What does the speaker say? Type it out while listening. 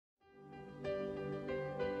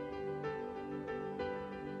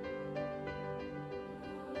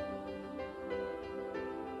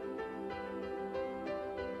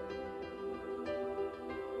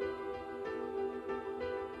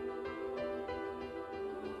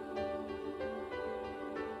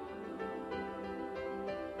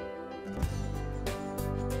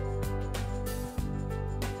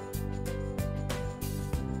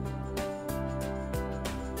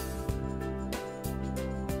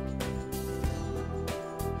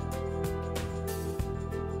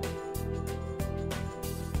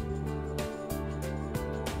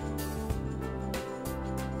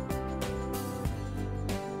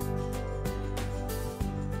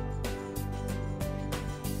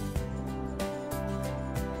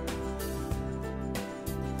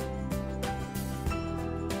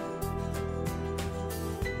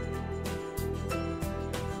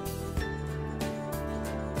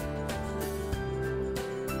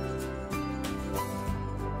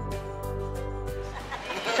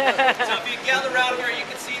So if you gather around here, you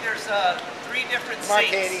can see there's 3 different sinks.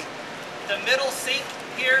 Katie. The middle sink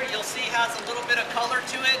here, you'll see has a little bit of color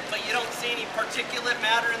to it, but you don't see any particulate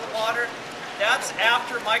matter in the water. That's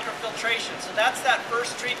after microfiltration. So that's that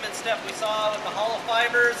first treatment step we saw with the hollow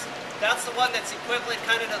fibers. That's the one that's equivalent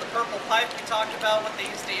kind of to the purple pipe we talked about, what they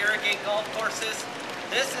use to irrigate golf courses.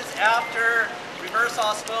 This is after reverse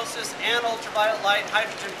osmosis and ultraviolet light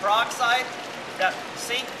hydrogen peroxide. That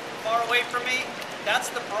sink far away from me, that's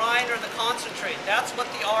the brine or the concentrate. That's what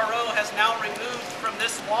the RO has now removed from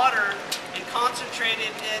this water and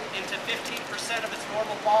concentrated it into 15% of its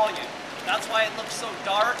normal volume. That's why it looks so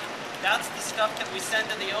dark. That's the stuff that we send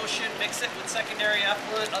to the ocean, mix it with secondary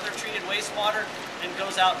effluent, other treated wastewater, and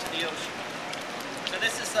goes out to the ocean. So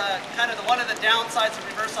this is kind of one of the downsides of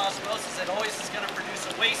reverse osmosis. It always is going to produce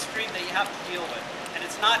a waste stream that you have to deal with. And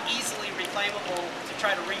it's not easily reclaimable to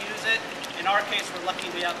try to reuse it. In our case, we're lucky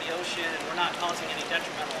to be out in the ocean and we're not causing any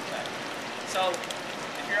detrimental effect. So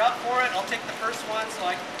if you're up for it, I'll take the first one so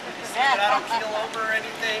I can see that I don't keel over or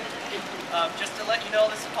anything. Just to let you know,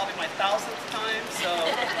 this is probably my 1000th time. So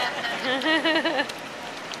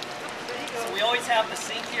we always have the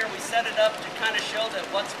sink here. We set it up to kind of show that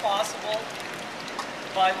what's possible.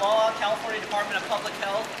 By law, California Department of Public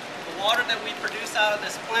Health, the water that we produce out of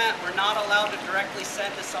this plant, we're not allowed to directly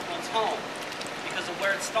send to someone's home because of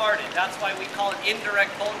where it started. That's why we call it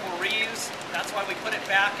indirect potable reuse. That's why we put it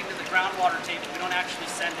back into the groundwater table. We don't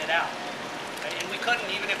actually send it out. Okay? And we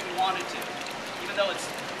couldn't even if we wanted to, even though it's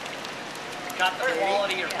got the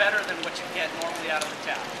quality or better than what you get normally out of the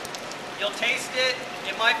tap. You'll taste it.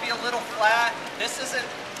 It might be a little flat. This isn't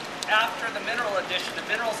after the mineral addition. The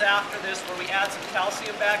mineral's after this, where we add some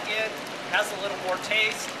calcium back in. It has a little more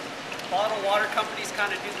taste. Bottled water companies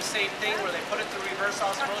kind of do the same thing, where they put it through reverse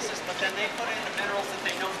osmosis, but then they put in the minerals that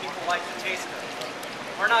they know people like the taste of.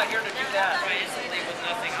 We're not here to do that. Basically with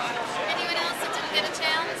nothing on it. Anyone else that didn't get a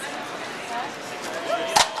chance?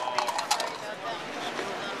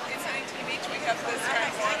 It's 19 Beach. We have this kind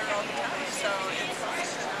of water all the time, so it's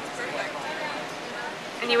perfect.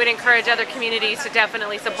 And you would encourage other communities to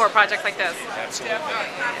definitely support projects like this? Absolutely.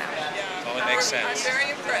 Yeah. Well, it makes sense. I'm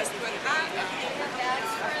very impressed with the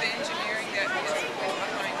engineering that is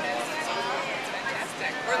behind this. It's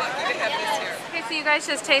fantastic. We're lucky to have this here. Okay, so you guys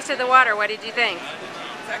just tasted the water. What did you think?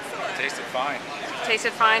 It's excellent. It tasted fine.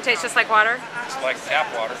 Tasted fine? Tastes just like water? It's like tap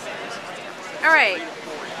water. All right.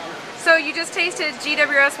 So you just tasted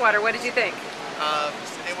GWS water. What did you think?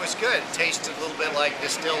 It was good. It tasted a little bit like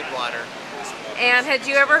distilled water. And had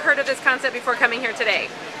you ever heard of this concept before coming here today?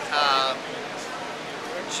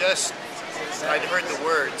 I'd heard the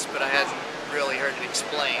words, but I hadn't really heard it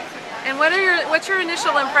explained. And what's your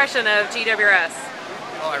initial impression of GWS?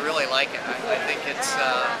 Oh, I really like it. I think it's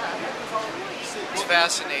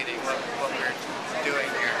fascinating what we're doing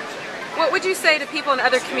here. What would you say to people in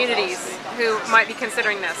other communities who might be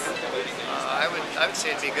considering this? I would say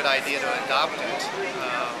it'd be a good idea to adopt it.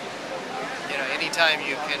 You know, anytime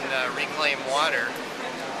you can reclaim water,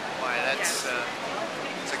 why it's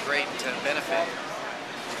a great benefit.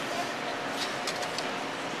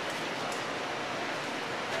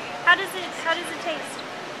 How does it taste?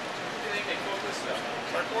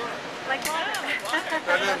 Like water.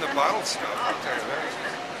 Better than the bottled stuff, I'll tell you that.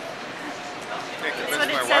 That's what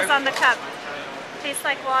it says on the cup. Tastes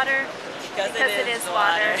like water because it is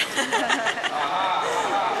water.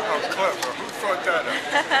 Oh, clever. Who thought that up?